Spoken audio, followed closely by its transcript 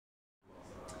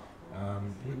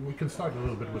can start a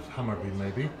little bit with Hammarby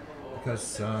maybe,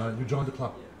 because you joined the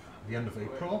club at the end of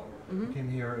April. You came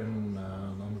here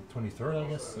on the 23rd, I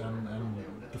guess, and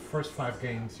the first 5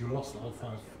 games you lost all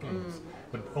 5 games,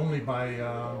 but only by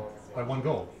 1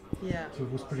 goal. Yeah. So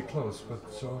it was pretty close.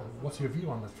 But so, what's your view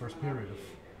on that first period of?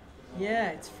 Yeah,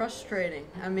 it's frustrating.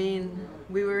 I mean,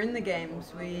 we were in the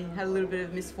games. We had a little bit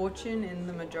of misfortune in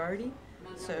the majority.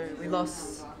 So we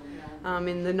lost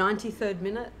in the 93rd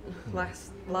minute,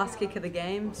 last kick of the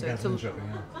game. So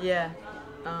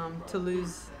to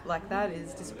lose like that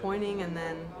is disappointing. And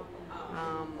then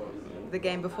the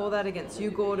game before that against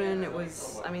Gordon, it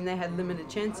was. I mean, they had limited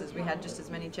chances. We had just as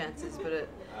many chances, but it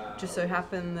just so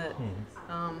happened that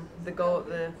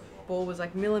the ball was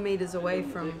like millimeters away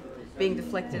from being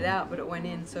deflected out, but it went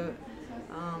in. So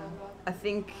I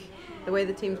think the way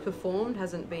the team's performed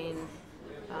hasn't been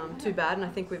too bad, and I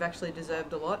think we've actually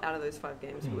deserved a lot out of those 5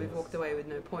 games, but we've walked away with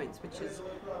no points, which is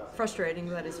frustrating,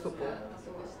 but that is football.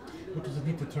 What does it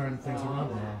need to turn things around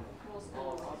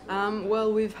now?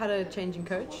 Well, we've had a change in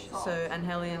coach, so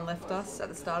Angelian left us at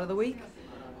the start of the week,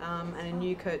 and a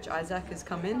new coach, Isaac, has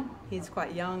come in. He's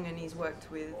quite young and he's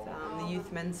worked with the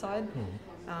youth men's side.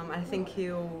 I think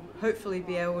he'll hopefully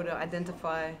be able to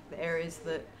identify the areas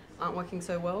that aren't working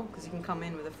so well, because he can come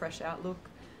in with a fresh outlook,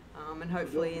 and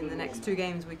hopefully in the next 2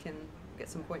 games we can get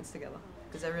some points together,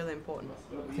 because they're really important.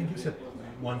 I think you said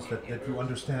once that you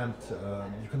understand,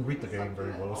 you can read the game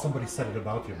very well, or somebody said it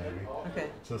about you maybe. Okay.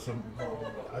 So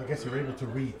I guess you're able to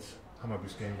read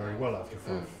Hammarby's game very well after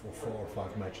 4 or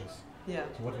 5 matches. Yeah.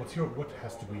 So what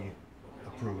has to be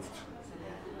approved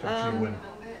to actually win?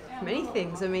 Many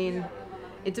things. I mean,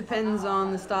 it depends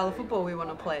on the style of football we want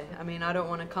to play. I mean, I don't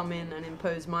want to come in and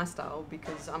impose my style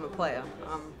because I'm a player.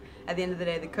 At the end of the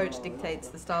day, the coach dictates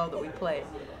the style that we play.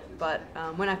 But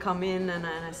when I come in and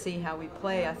I see how we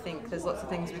play, I think there's lots of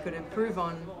things we could improve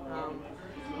on.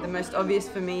 The most obvious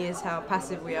for me is how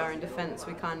passive we are in defence.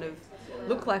 We kind of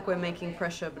look like we're making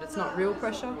pressure, but it's not real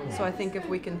pressure. So I think if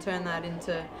we can turn that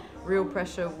into real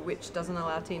pressure, which doesn't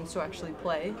allow teams to actually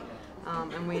play,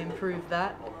 and we improve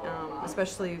that,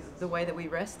 especially the way that we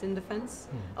rest in defence.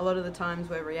 A lot of the times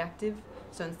we're reactive,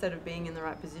 so instead of being in the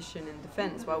right position in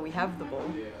defence while we have the ball,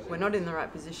 we're not in the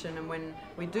right position, and when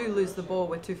we do lose the ball,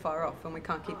 we're too far off and we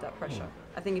can't keep that pressure.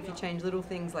 I think if you change little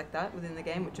things like that within the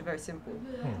game, which are very simple,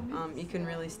 you can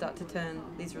really start to turn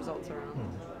these results around.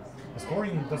 The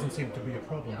scoring doesn't seem to be a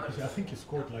problem, because I think you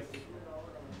scored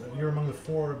you're among the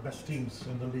 4 best teams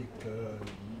in the league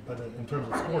in terms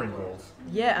of scoring goals.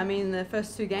 Yeah, I mean, the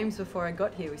first 2 games before I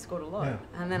got here, we scored a lot. Yeah.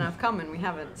 And then I've come and we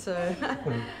haven't. So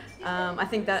I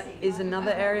think that is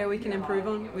another area we can improve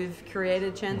on. We've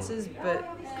created chances, but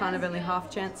kind of only half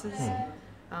chances.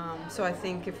 So I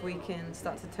think if we can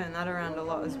start to turn that around a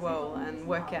lot as well and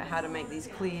work out how to make these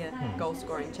clear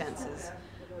goal-scoring chances,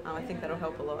 I think that'll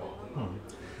help a lot.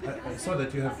 I saw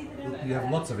that you have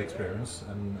lots of experience,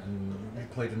 and you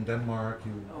played in Denmark.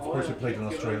 Of course, you played in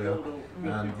Australia,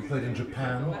 and you played in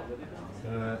Japan,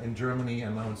 in Germany,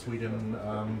 and now in Sweden.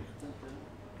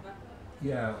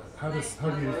 How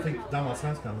do you think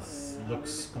Damallsvenskan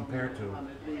looks compared to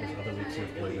those other leagues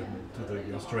you've played in, to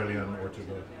the Australian or to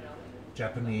the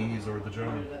Japanese or the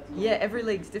German? Yeah, every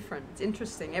league's different. It's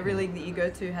interesting. Every league that you go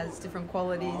to has different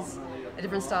qualities, a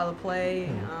different style of play,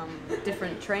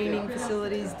 different training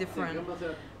facilities, different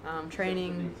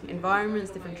training environments,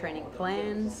 different training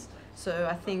plans. So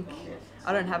I think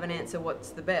I don't have an answer what's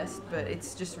the best, but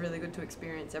it's just really good to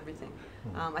experience everything.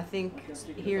 I think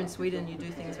here in Sweden you do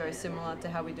things very similar to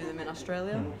how we do them in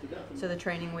Australia. So the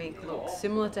training week looks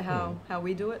similar to how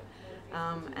we do it.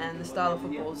 And the style of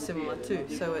football is similar too,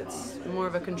 so it's more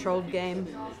of a controlled game.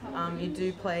 You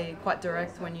do play quite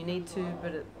direct when you need to,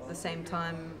 but at the same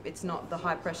time it's not the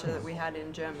high pressure that we had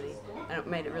in Germany, and it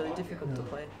made it really difficult to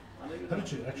play. How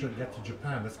did you actually get to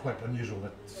Japan? That's quite unusual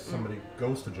that somebody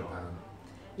goes to Japan.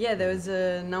 Yeah, there was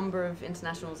a number of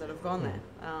internationals that have gone there,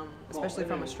 especially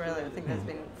from Australia. I think there's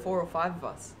been 4 or 5 of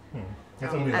us.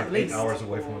 It's only like 8 hours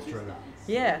away from Australia.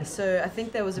 Yeah, so I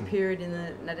think there was a period in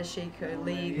the Nadeshiko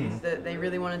League that they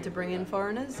really wanted to bring in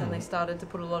foreigners, and they started to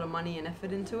put a lot of money and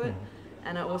effort into it.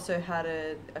 And I also had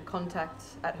a contact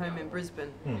at home in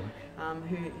Brisbane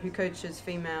who coaches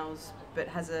females but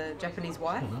has a Japanese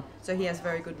wife, so he has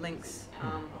very good links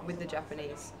with the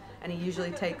Japanese, and he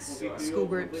usually takes school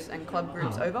groups and club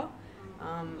groups over.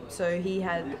 So he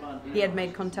had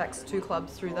made contacts to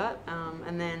clubs through that,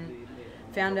 and then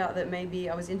found out that maybe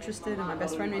I was interested and my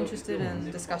best friend was interested, and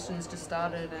discussions just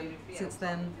started, and since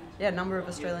then, a number of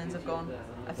Australians have gone,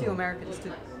 a few Americans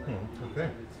too. Okay.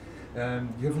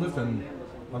 You've lived on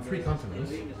 3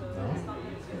 continents now: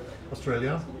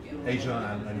 Australia,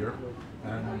 Asia, and Europe.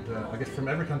 And I guess from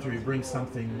every country you bring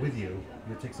something with you.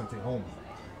 You take something home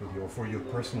with you, or for your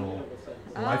personal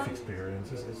life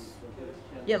experiences.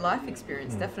 Yeah, life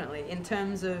experience, definitely. In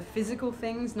terms of physical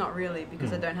things, not really,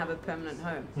 because I don't have a permanent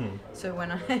home. So when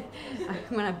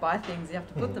when I buy things, you have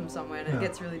to put them somewhere, and it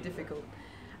gets really difficult.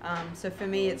 So for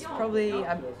me, it's probably,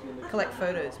 I collect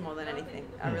photos more than anything.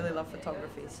 I really love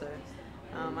photography, so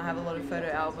I have a lot of photo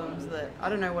albums that I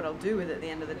don't know what I'll do with at the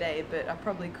end of the day, but I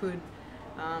probably could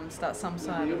start some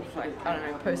sort of, like, I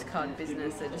don't know, postcard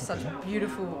business. They're just such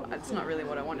beautiful, it's not really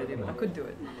what I want to do, but I could do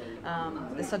it.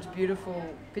 There's such beautiful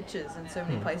pictures in so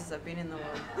many places I've been in the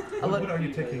world. What are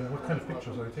you taking? What kind of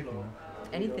pictures are you taking now?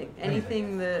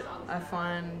 Anything that I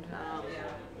find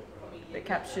that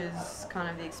captures kind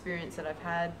of the experience that I've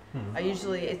had. I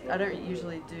don't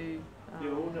usually do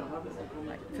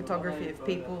like photography of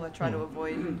people. I try to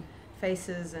avoid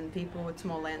faces and people. It's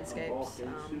more landscapes,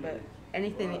 but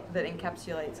anything that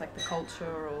encapsulates like the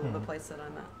culture or the place that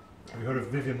I'm at. Have you heard of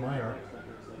Vivian Meyer?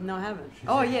 No, I haven't. She's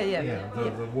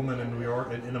The woman in New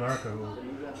York, in America, who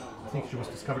I think she was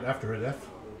discovered after her death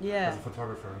as a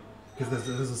photographer. Because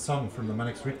there's a song from the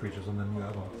Manic Street Preachers on the new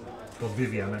album called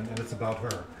Vivian, and it's about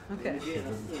her. Okay.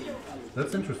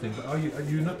 That's interesting. But are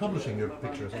you not publishing your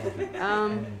pictures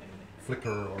on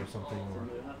Flickr or something, or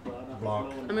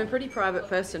blog? I'm a pretty private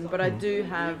person, but I do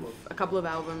have a couple of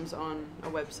albums on a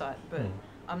website, but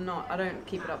I don't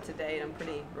keep it up to date. I'm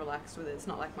pretty relaxed with it. It's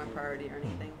not like my priority or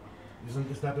anything.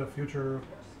 Is that a future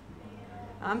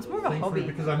it's more of a hobby.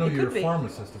 Because I know you're a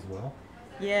pharmacist as well.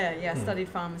 Yeah, I studied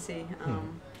pharmacy.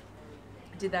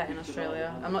 Did that in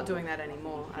Australia. I'm not doing that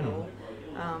anymore at all.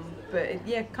 But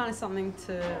kind of something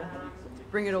to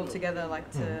bring it all together, like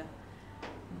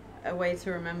a way to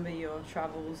remember your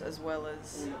travels as well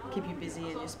as keep you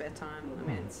busy in your spare time. I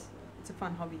mean, it's a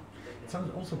fun hobby. It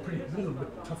sounds also a little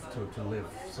bit tough to live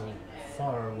so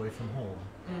far away from home.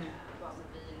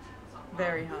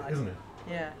 Very hard. Isn't it?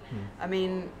 Yeah. I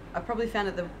mean, I probably found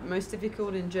it the most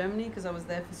difficult in Germany because I was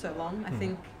there for so long. I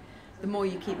think the more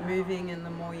you keep moving and the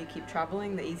more you keep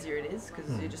traveling, the easier it is because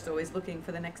you're just always looking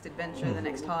for the next adventure, the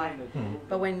next high.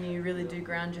 But when you really do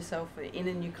ground yourself in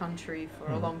a new country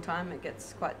for a long time, it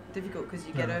gets quite difficult because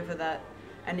you get over that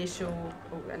initial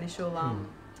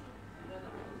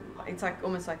it's like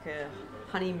almost like a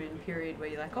honeymoon period where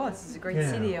you're like, oh, this is a great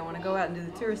city, I want to go out and do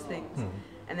the tourist things.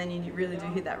 And then you really do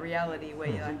hit that reality where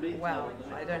you're like, wow,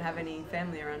 I don't have any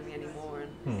family around me anymore,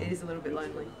 and it is a little bit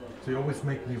lonely. So you always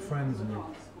make new friends and new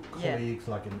colleagues,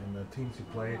 like in the teams you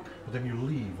play, but then you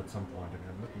leave at some point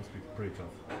again. That must be pretty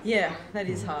tough. Yeah, that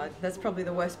is hard. That's probably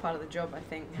the worst part of the job, I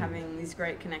think, having these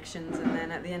great connections and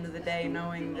then at the end of the day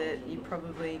knowing that you're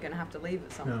probably going to have to leave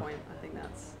at some point. I think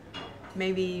that's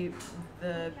maybe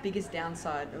the biggest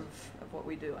downside of what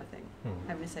we do, I think,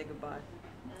 having to say goodbye.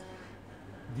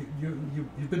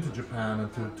 You've been to Japan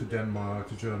and to Denmark,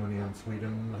 to Germany and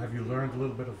Sweden. Have you learned a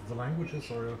little bit of the languages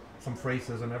or some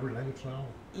phrases in every language now?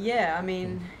 Yeah, I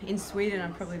mean, in Sweden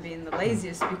I've probably been the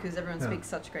laziest because everyone speaks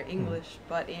such great English,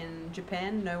 but in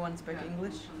Japan no one spoke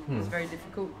English. It was very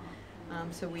difficult.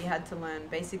 So we had to learn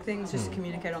basic things just to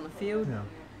communicate on the field.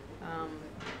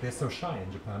 They're so shy in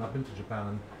Japan. I've been to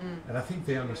Japan and I think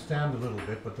they understand a little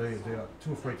bit, but they are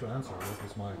too afraid to answer. That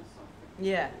was my...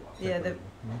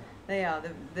 They are.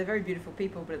 They're very beautiful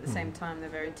people, but at the same time, they're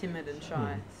very timid and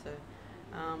shy. So,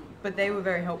 but they were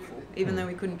very helpful. Even though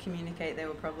we couldn't communicate, they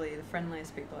were probably the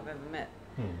friendliest people I've ever met.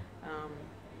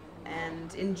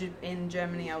 And in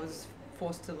Germany, I was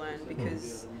forced to learn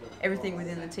because everything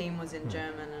within the team was in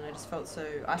German, and I just felt so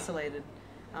isolated.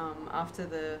 After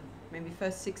the maybe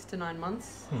first 6 to 9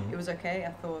 months, it was okay.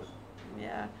 I thought,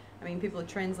 I mean, people are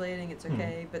translating, it's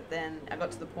okay. But then I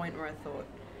got to the point where I thought,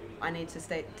 I need to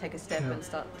take a step and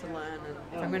start to learn, and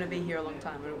if I'm going to be here a long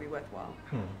time, it'll be worthwhile.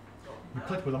 You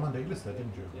played with Amanda Elise there,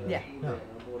 didn't you? Yeah.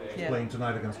 She's playing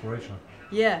tonight against Croatia.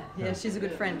 Yeah, she's a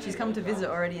good friend. She's come to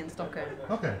visit already in Stockholm.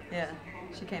 Okay. Yeah,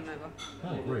 she came over.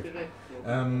 Oh, great.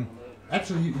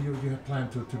 Actually, you had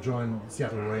planned to join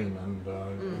Seattle Reign, and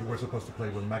you were supposed to play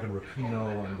with Megan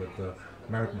Rapinoe and with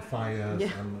American Fires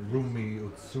and Rumi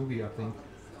Utsugi, I think,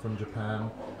 from Japan,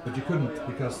 but you couldn't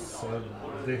because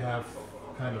they have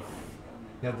kind of,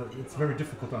 it's very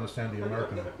difficult to understand the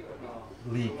American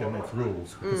league and its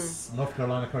rules because North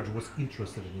Carolina College was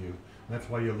interested in you, and that's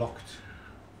why you were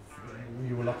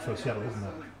locked for Seattle, isn't it?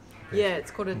 Okay. Yeah,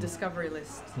 it's called a discovery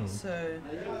list. So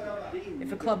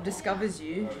if a club discovers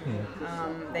you,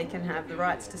 they can have the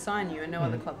rights to sign you, and no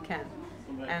other club can.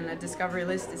 And a discovery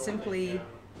list is simply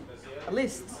a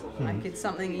list. Like it's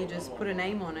something you just put a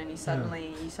name on, and you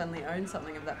suddenly own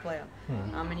something of that player.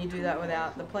 And you do that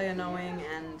without the player knowing,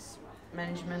 and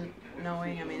management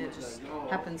knowing. I mean, it just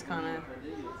happens kind of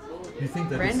You think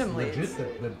that randomly. it's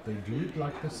legit that they do it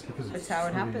like this? Because It's how it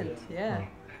really- happened, yeah.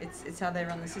 It's how they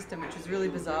run the system, which is really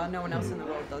bizarre. No one else in the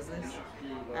world does this.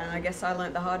 And I guess I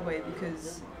learnt the hard way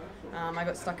because I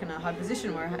got stuck in a hard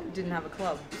position where I didn't have a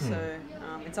club. So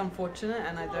it's unfortunate,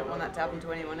 and I don't want that to happen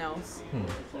to anyone else.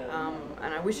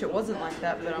 And I wish it wasn't like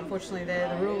that, but unfortunately they're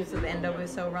the rules that the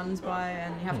NWSL runs by,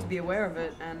 and you have to be aware of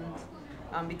it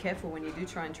and be careful when you do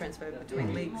try and transfer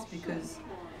between leagues, because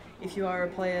if you are a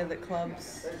player that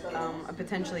clubs are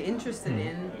potentially interested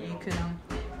in, you can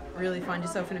really find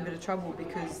yourself in a bit of trouble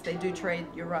because they do trade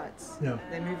your rights. Yeah.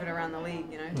 They move it around the league,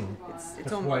 you know. It's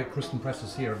That's almost, why Kristen Press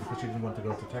is here, because she didn't want to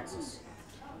go to Texas.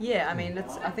 yeah, I mean,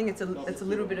 I think it's a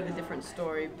little bit of a different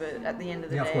story, but at the end of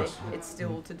the Yeah, of day, course. it's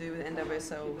still to do with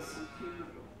NWSL's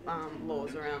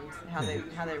laws around how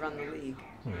they run the league.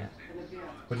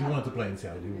 But you wanted to play in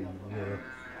Seattle. You were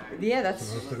Yeah, that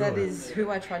go. is who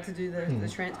I tried to do the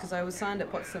trans, because I was signed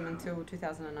at Potsdam until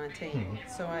 2019.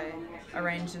 So I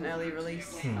arranged an early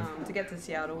release to get to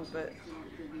Seattle, but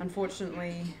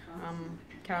unfortunately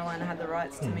Carolina had the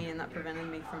rights to me, and that prevented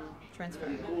me from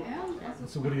transferring.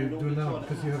 So what do you do now?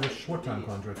 Because you have a short-time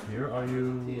contract here. Are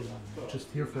you just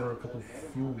here for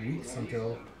a few weeks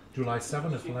until July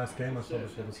 7th is the last game or so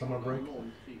before the summer break?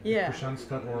 Yeah.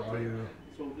 Kristianstad, or are you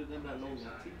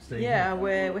staying Yeah,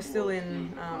 here? we're still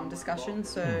in discussion,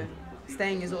 so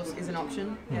staying is an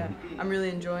option. Yeah, I'm really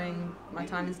enjoying my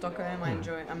time in Stockholm.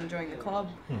 I'm enjoying the club.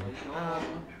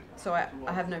 So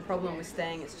I have no problem with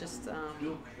staying. It's just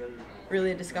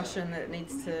really a discussion that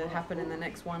needs to happen in the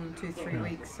next 1, 2, 3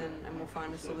 weeks, and we'll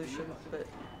find a solution. But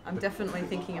I'm definitely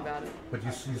thinking about it. But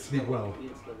you sleep well.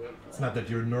 It's not that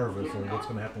you're nervous or what's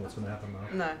going to happen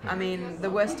now. No, I mean, the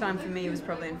worst time for me was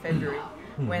probably in February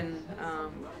when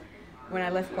I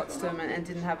left Potsdam and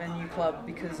didn't have a new club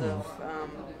because of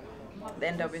the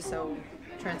NWSL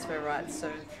transfer rights.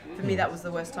 So for me, that was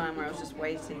the worst time, where I was just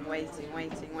waiting. I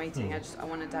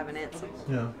wanted to have an answer.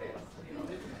 Yeah.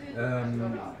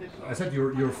 I said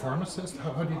you're a pharmacist.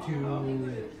 How did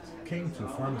you came to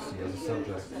pharmacy as a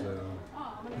subject?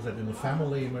 Is that in the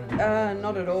family? Maybe?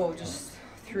 Not at all. Just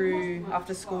through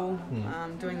after school,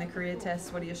 doing the career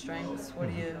tests. What are your strengths? What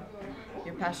are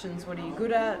your passions? What are you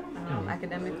good at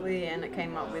academically? And it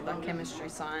came up with like chemistry,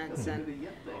 science, and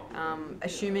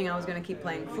assuming I was going to keep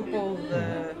playing football,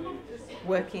 the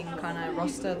working kind of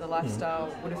roster, the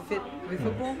lifestyle would have fit with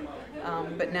football.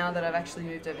 But now that I've actually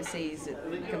moved overseas, it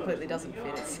completely doesn't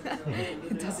fit.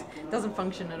 It doesn't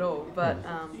function at all. But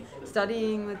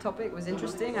studying the topic was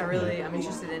interesting. I'm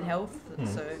interested in health,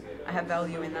 so I have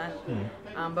value in that.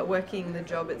 But working the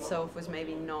job itself was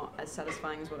maybe not as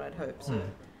satisfying as what I'd hoped. So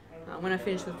when I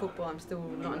finish with football, I'm still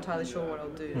not entirely sure what I'll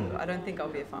do. I don't think I'll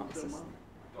be a pharmacist.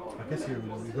 I guess you're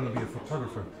going to be a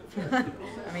photographer.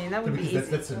 I mean, that would be Because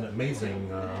easy. that's an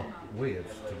amazing way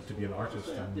to be an artist.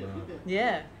 And,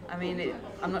 Yeah, I mean,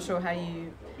 I'm not sure how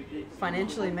you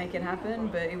financially make it happen,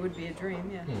 but it would be a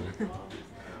dream, yeah.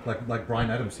 like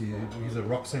Brian Adams, he's a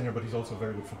rock singer, but he's also a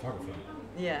very good photographer.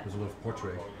 Yeah. There's a lot of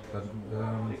portrait. But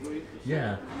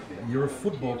yeah, you're a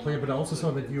football player, but I also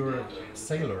saw that you're a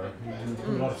sailor. You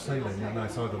do a lot of sailing, and I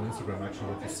saw it on Instagram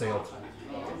actually that you sailed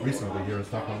recently here in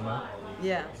Stockholm now.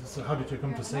 Yeah. So how did you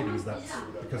come to sailing? Is that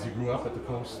because you grew up at the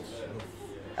coast?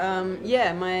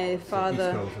 Yeah, my father.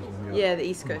 East Coast, isn't it? Yeah, the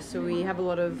East Coast. So we have a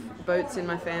lot of boats in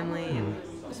my family, and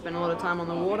spend a lot of time on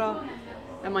the water.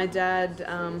 And my dad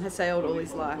has sailed all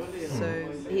his life.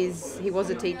 So he was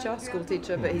a teacher, school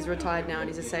teacher, but he's retired now, and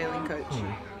he's a sailing coach,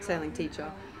 sailing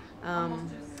teacher.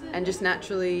 And just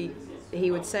naturally,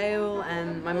 he would sail,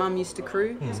 and my mum used to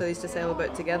crew, so they used to sail a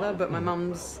boat together. But my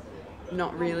mum's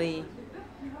not really.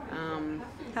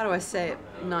 How do I say it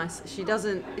nice? She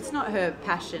doesn't. It's not her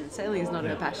passion. Sailing is not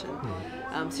her passion.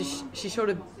 So she sort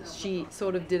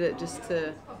of did it just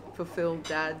to fulfill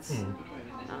Dad's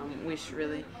wish,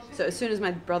 really. So as soon as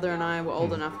my brother and I were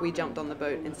old enough, we jumped on the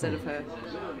boat instead of her.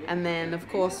 And then, of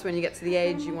course, when you get to the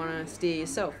age you want to steer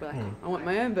yourself, we're like, I want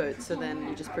my own boat. So then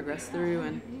you just progress through.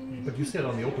 And But you sail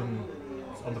on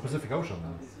the Pacific Ocean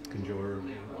then?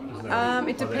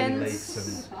 it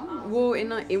depends. Well,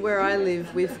 in where I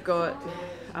live, we've got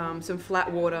some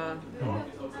flat water,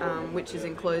 which is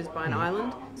enclosed by an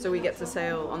island, so we get to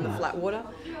sail on the flat water.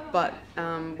 But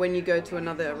when you go to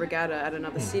another regatta at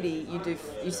another city,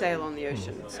 you sail on the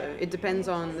ocean. So it depends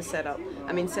on the setup.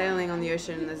 I mean, sailing on the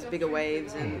ocean, there's bigger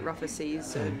waves and rougher seas,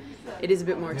 so it is a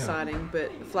bit more exciting.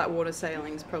 But flat water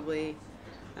sailing is probably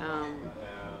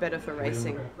better for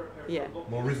racing. Yeah.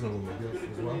 More reasonable maybe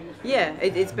as well. Yeah,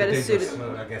 it's better Dangerous,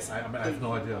 suited. I guess. I have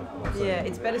no idea. Yeah,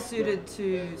 it's better suited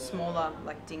to smaller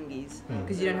like dinghies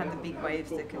because you don't have the big waves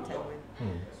to contend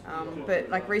with. But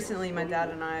like recently, my dad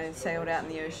and I sailed out in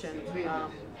the ocean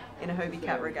in a Hobie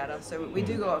Cat regatta, so we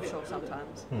do go offshore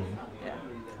sometimes. Yeah.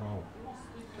 Oh.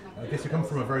 I guess you come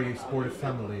from a very sportive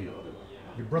family.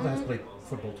 Your brother has played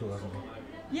football too, hasn't he?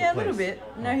 Yeah, a little bit.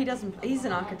 No, he doesn't. He's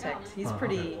an architect. He's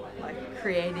pretty like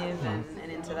creative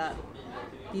and into that.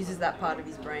 He uses that part of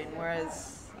his brain.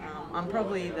 Whereas I'm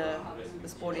probably the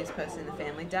sportiest person in the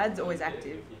family. Dad's always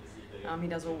active. He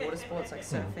does all water sports like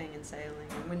surfing and sailing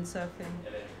and windsurfing.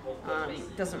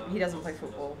 He doesn't play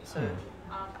football, so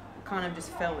kind of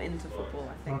just fell into football.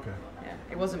 I think. Okay. Yeah,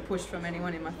 it wasn't pushed from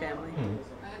anyone in my family.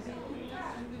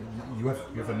 You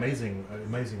have amazing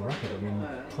record. I mean,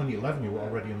 2011 you were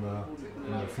already in the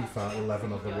FIFA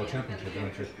 11 of the World Championship,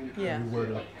 weren't you? Yeah. You were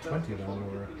like 20 then,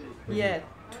 or? Yeah,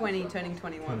 20, turning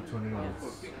 21. 21.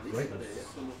 It's great.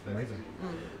 It's amazing.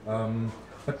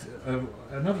 But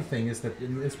another thing is that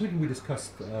in Sweden we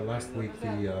discussed last week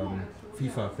the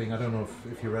FIFA thing. I don't know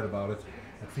if you read about it.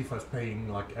 That FIFA is paying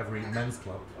like every men's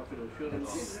club that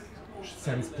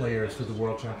sends players to the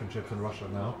World Championships in Russia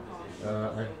now.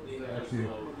 I actually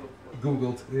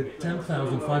googled it,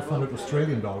 10,500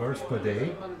 Australian dollars per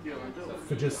day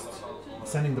for just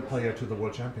sending the player to the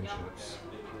World Championships.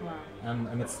 Wow.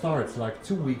 And it starts like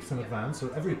 2 weeks in advance, so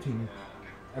every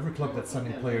club that's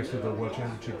sending players to the World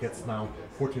Championship gets now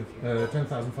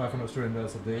 10,500 Australian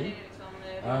dollars a day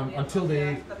until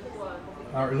they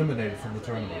are eliminated from the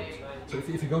tournament. So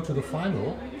if you go to the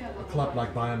final, a club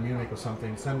like Bayern Munich or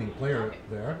something sending a player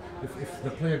there, if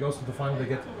the player goes to the final, they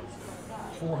get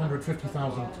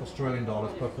 450,000 Australian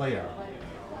dollars per player.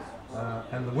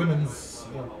 And the women's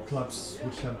clubs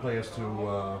which send players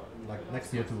to like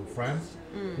next year to France,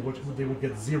 they would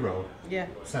get 0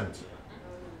 cent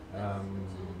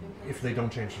if they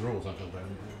don't change the rules until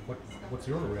then. What's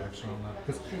your reaction on that?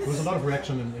 Because there was a lot of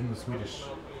reaction in the Swedish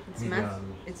media.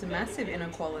 It's a massive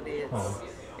inequality.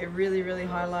 It really, really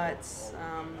highlights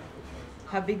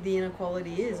how big the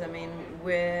inequality is. I mean,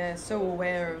 we're so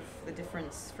aware of the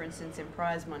difference, for instance, in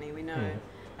prize money. We know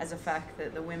as a fact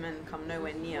that the women come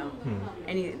nowhere near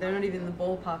they're not even in the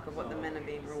ballpark of what the men are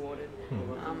being rewarded.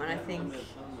 And I think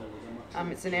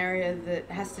it's an area that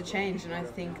has to change, and I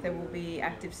think there will be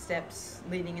active steps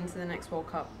leading into the next World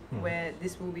Cup where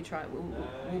this will be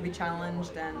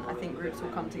challenged, and I think groups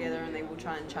will come together and they will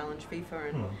try and challenge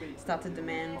FIFA and start to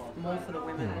demand more for the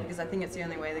women, because I think it's the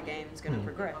only way the game's going to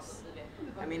progress.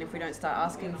 I mean, if we don't start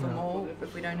asking for more,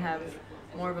 if we don't have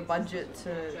more of a budget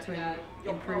to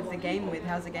improve the game with,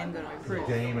 how's the game going to improve?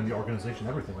 The game and the organization,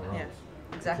 everything around. Yeah,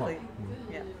 exactly.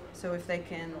 Yeah. So if they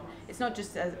can, it's not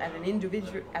just at an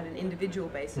individual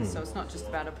basis. So it's not just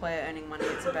about a player earning money.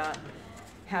 It's about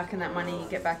how can that money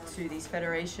get back to these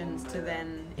federations to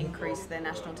then increase their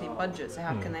national team budget? So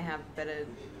how can they have better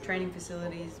training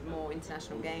facilities, more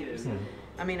international games?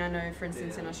 I mean, I know, for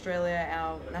instance, in Australia,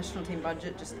 our national team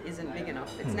budget just isn't big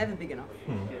enough. It's never big enough.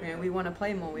 You know, we want to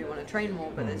play more, we want to train more,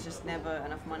 but there's just never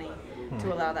enough money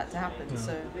to allow that to happen.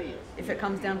 So if it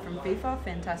comes down from FIFA,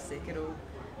 fantastic. It'll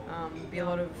be a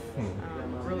lot of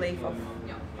relief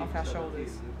off our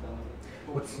shoulders.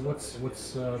 What's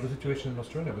the situation in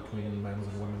Australia between men's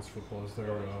and women's football? Is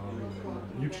there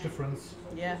a huge difference?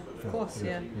 Yeah, of course,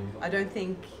 yeah. I don't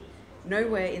think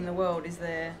nowhere in the world is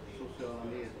there,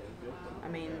 I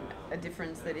mean, a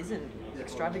difference that isn't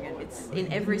extravagant. It's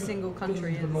in every single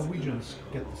country. The Norwegians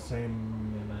get the same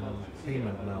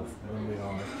payment now when they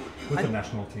are with the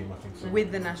national team, I think so.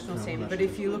 With the national team, but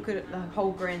if you look at the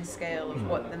whole grand scale of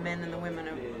what the men and the women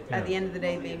are at the end of the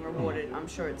day being rewarded, I'm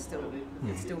sure it's still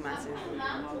massive.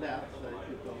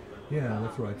 Yeah,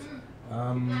 that's right.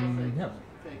 Yeah,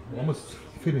 we're almost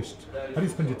finished. How do you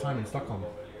spend your time in Stockholm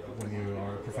when you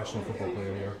are a professional football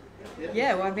player here?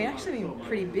 Yeah, well, I've been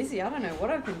pretty busy. I don't know what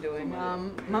I've been doing.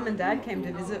 Mum and Dad came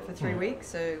to visit for 3 weeks,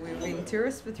 so we were being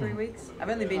tourists for 3 weeks. I've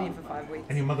only been here for 5 weeks.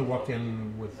 And your mother walked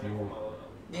in with you?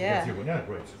 Yeah. Yeah,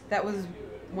 great. That was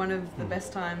one of the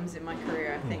best times in my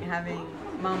career, I think, having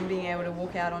Mum being able to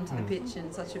walk out onto the pitch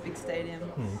in such a big stadium.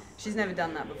 She's never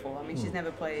done that before. I mean, she's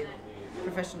never played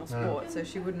professional sport, so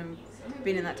she wouldn't have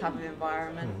been in that type of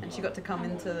environment. And she got to come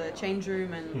into the change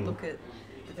room and look at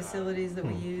the facilities that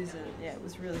we use, and yeah, it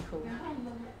was really cool.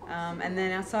 And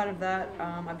then outside of that,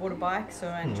 I bought a bike, so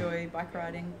I enjoy bike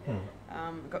riding.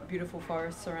 I've got beautiful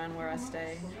forests around where I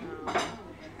stay.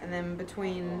 And then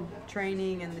between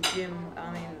training and the gym,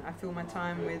 I mean, I fill my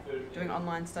time with doing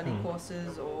online study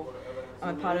courses or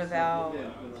I'm a part of our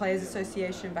Players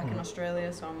Association back in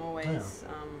Australia, so I'm always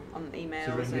on emails.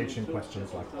 So you're engaged in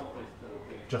questions like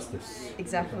justice.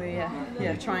 Exactly,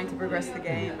 yeah, trying to progress the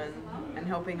game and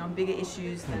helping on bigger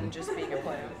issues than just being a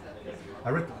player. I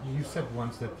read you said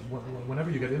once that whenever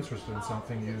you get interested in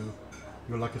something,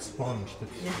 you're like a sponge that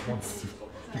wants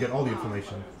to get all the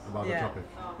information about the topic.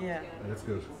 Yeah. That's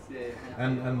good.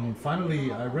 And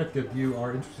finally, I read that you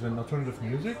are interested in alternative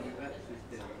music.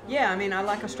 Yeah, I mean, I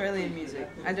like Australian music.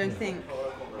 I don't think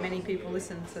many people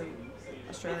listen to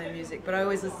Australian music, but I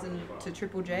always listen to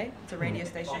Triple J. It's a radio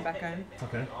station back home.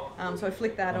 Okay. So I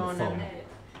flick that on phone.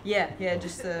 and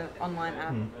just the online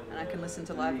app, and I can listen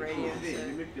to live radio.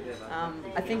 So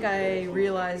I think I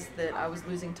realised that I was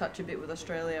losing touch a bit with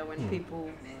Australia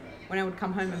when I would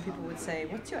come home and people would say,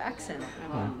 "What's your accent?"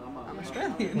 And I'm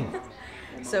Australian.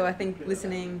 So I think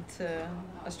listening to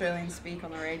Australians speak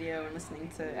on the radio and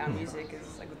listening to our music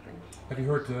is a good thing. Have you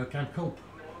heard Can't Cope?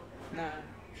 No.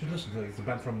 You should listen to it. It's a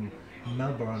band from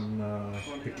Melbourne,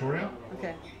 Victoria.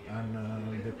 Okay. And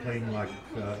they're playing like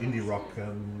indie rock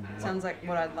and Sounds like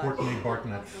what I'd like. Courtney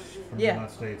Bartnett from the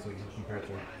United States compared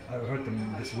to. I heard them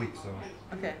this week, so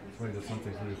okay. maybe that's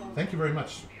something to do. Thank you very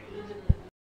much.